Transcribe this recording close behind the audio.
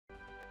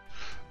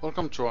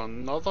Welcome to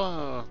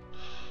another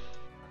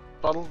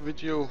battle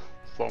video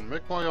for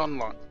MechWarrior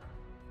Online.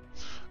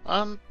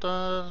 And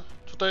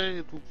today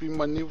it will be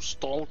my new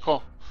Stalker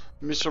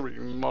misery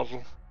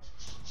model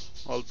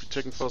I'll be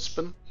taking for a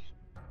spin.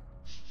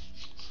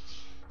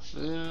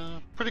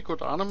 Pretty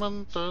good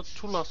armament, 2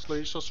 large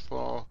lasers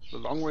for the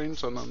long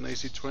range and an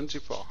AC-20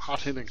 for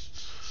hard hitting.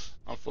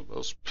 And for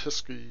those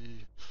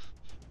pesky,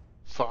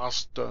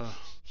 fast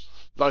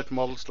light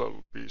models that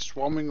will be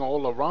swarming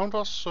all around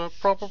us,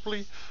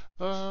 probably.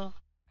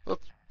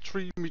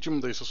 3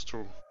 medium lasers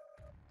to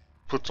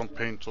put some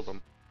paint to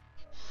them.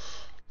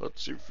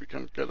 Let's see if we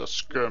can get a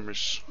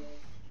skirmish.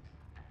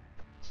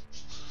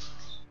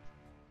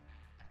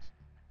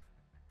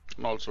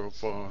 And also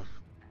for a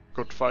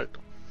good fight.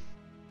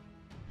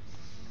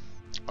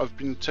 I've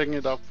been taking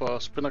it up for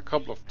a spin a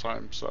couple of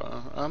times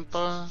and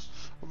I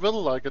really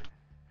like it.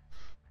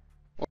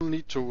 Only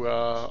need to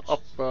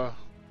up the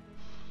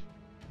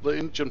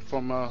engine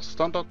from a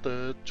standard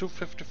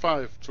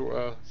 255 to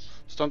a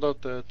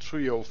standard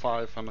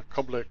 305 and a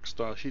couple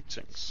extra heat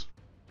sinks.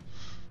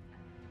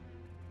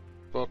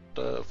 But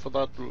for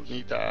that we'll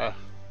need a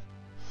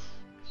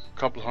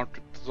couple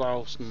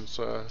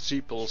 100,000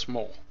 C-bills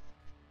more.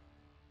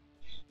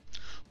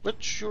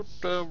 Which should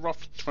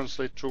roughly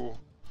translate to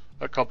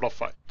a couple of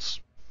fights.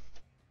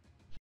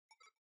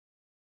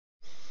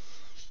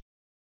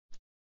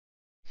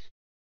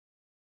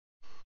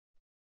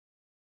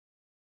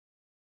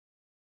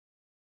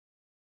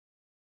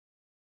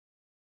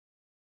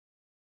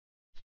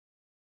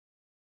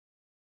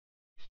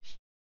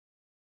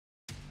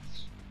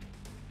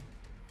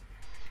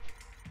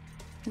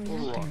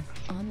 Reactor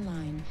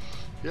online.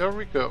 Here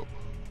we go.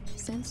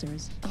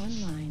 Sensors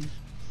online.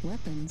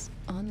 Weapons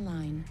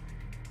online.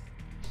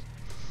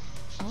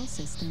 All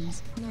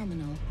systems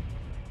nominal.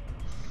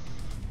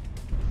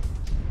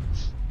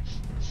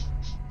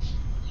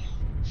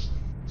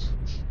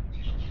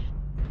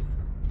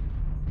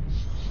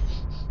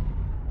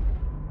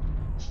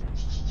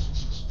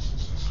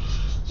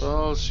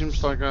 Well,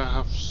 seems like I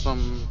have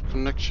some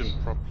connection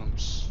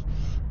problems.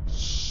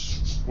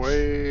 It's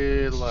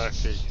way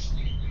laggy.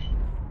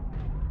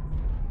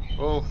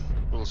 Oh,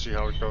 we'll see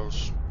how it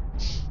goes.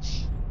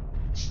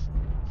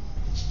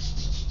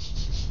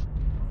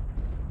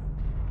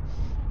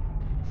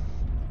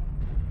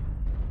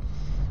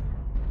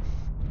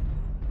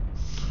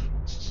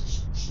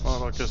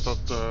 Well, I guess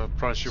that's the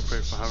price you pay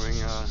for having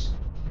a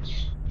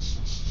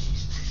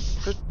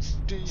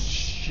pretty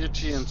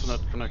shitty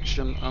internet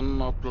connection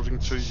and uploading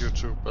to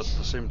YouTube at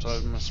the same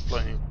time as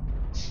playing.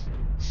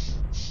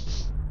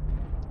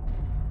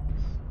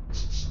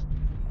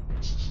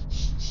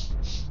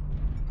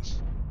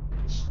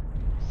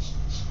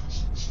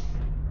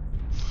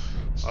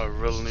 I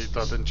really need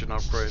that engine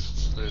upgrade.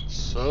 It's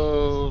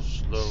so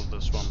slow,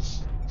 this one.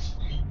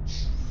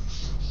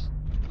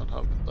 Can't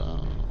have it there.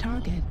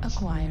 Target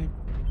acquired.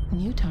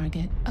 New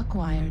target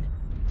acquired.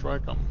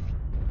 Dragon.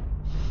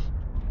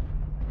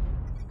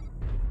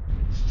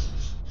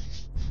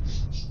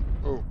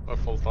 Oh, I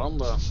fall down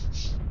there.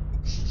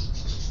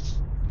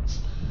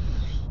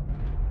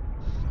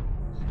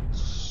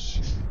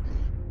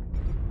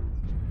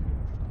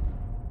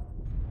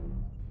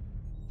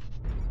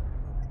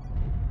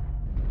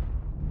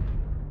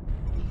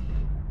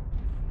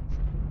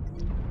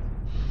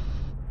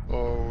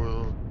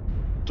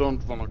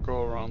 Don't wanna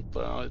go around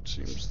there. It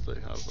seems they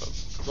have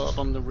that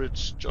on the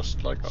ridge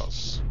just like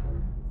us.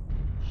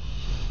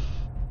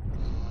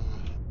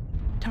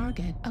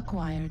 Target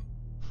acquired.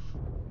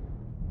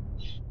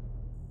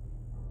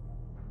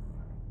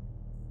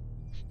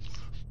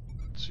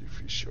 Let's see if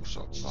he shows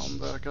up down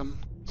there again.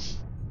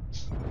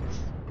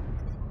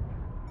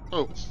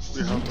 Oh,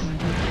 we have him.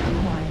 Target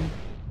acquired.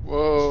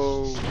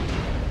 Whoa.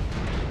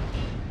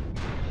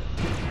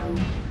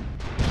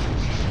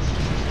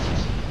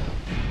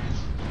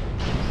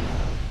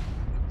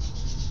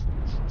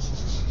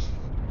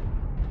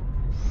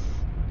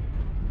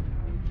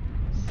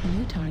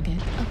 New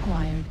target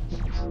acquired.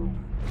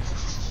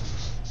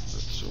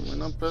 Let's zoom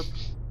in a bit.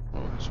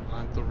 Oh, he's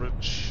behind the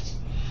ridge.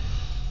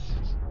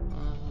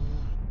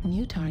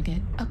 New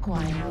target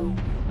acquired.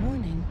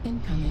 Warning,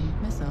 incoming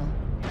missile.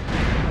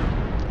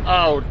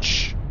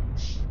 Ouch!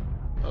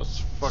 That's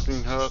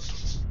fucking hurt.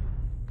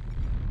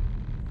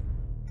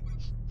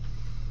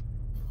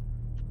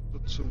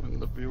 Let's zoom in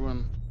the view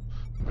and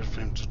wait for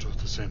him to do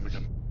the same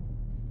again.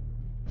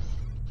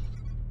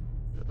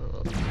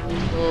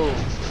 Oh,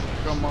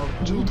 come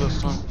out to the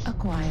sun.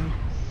 Acquired.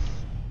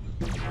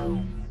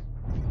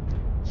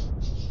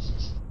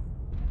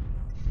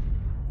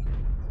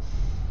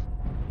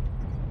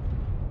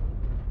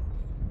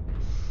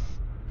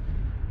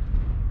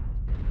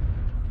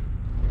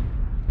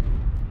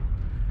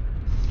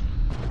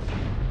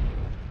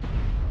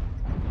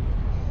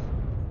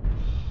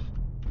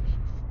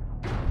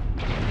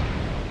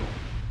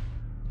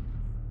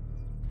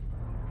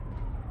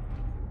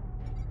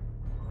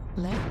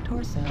 Left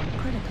torso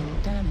critical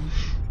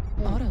damage.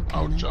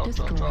 Autocannon Ouch,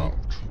 destroyed. ouch.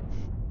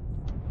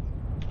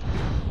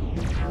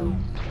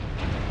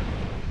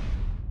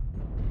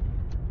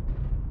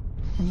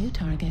 New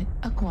target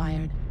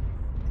acquired.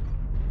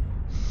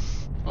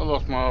 I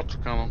lost my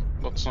autocannon.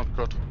 That's not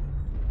good.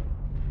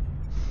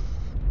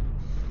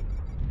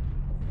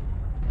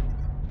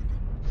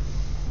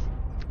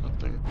 I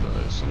think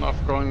there is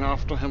enough going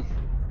after him.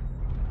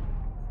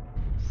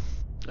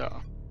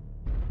 Yeah.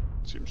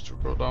 Seems to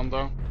go down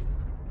there.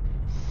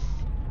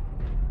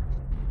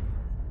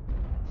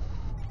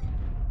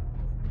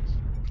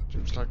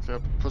 Seems like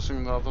they're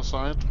pushing the other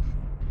side.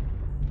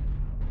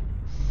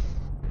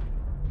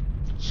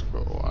 Let's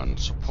go and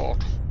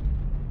support.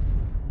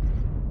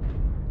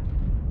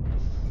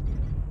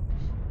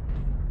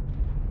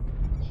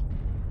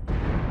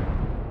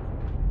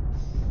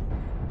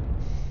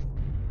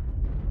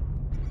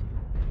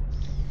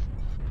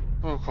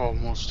 I could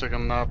almost take a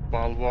nap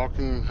while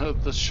walking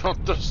at this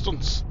short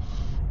distance.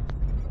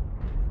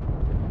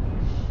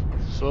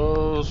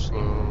 So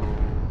slow.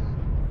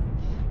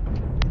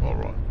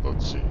 Alright,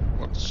 let's see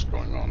what's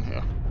going on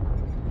here.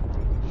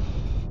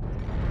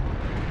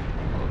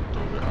 What do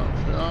we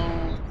have here?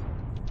 Oh.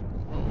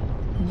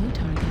 New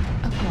target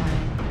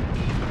acquired.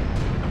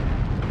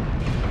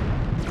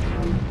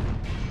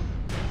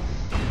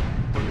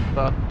 Pretty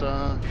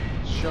bad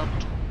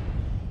shot.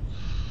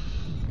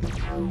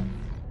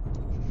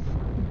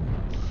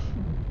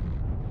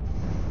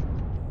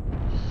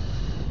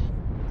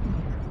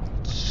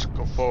 Let's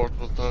go forward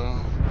with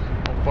our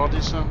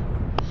bodies here.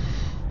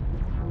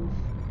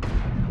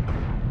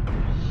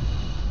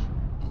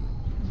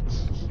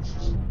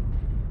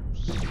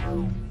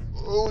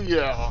 Oh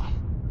yeah,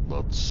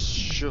 that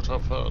should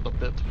have hurt a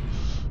bit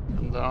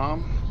in the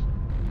arm.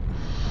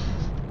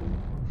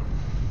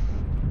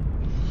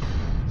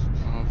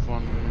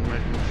 Fun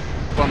making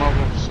fun of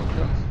us,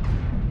 okay.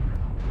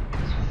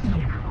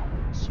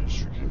 Let's see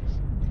if we can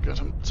get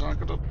him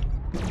targeted.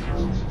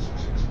 Oh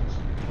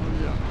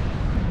yeah.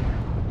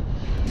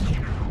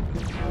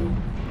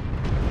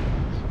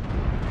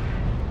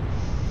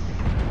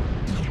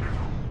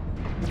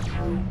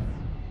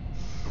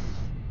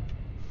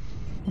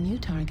 New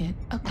target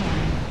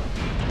acquired.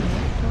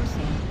 Left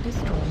torso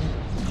destroyed.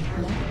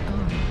 Left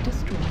arm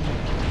destroyed.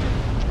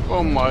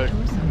 Oh my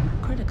Torso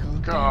critical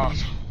god.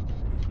 damage.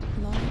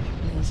 Large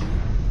laser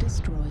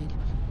destroyed.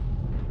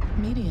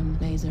 Medium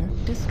laser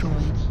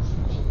destroyed.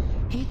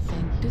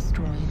 Heatsink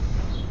destroyed.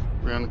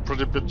 We're in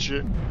pretty bad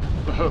shape.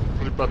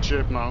 Pretty bad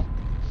shape now.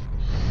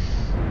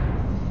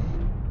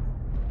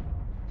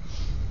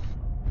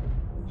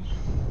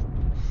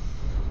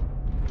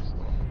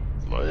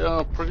 They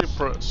are pretty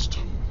pressed.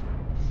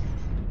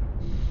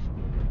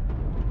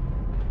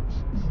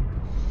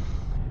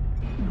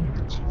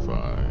 Let's see if I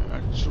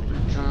actually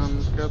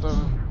can get a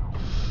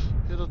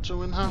hit or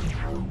two in her.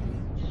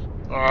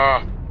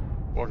 Ah!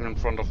 Walking in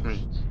front of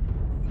me.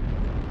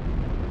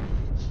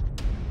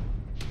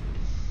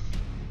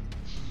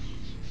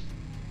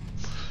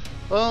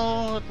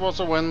 Well, it was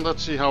a win.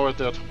 Let's see how I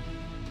did.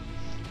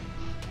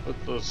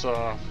 It was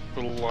a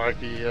little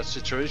laggy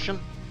situation.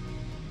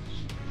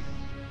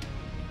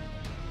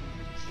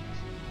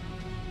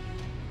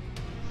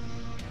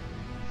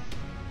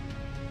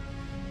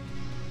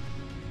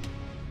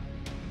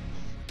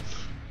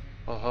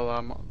 What the hell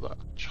am I?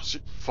 Just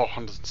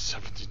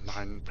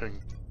 479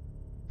 ping.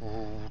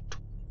 Woot.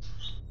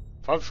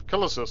 5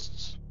 kill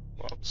assists.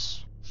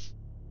 That's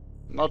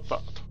not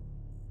bad.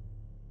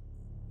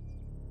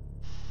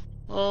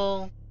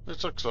 Oh,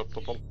 it's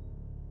acceptable.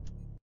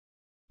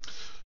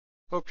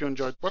 Hope you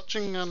enjoyed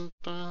watching and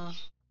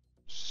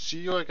see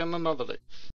you again another day.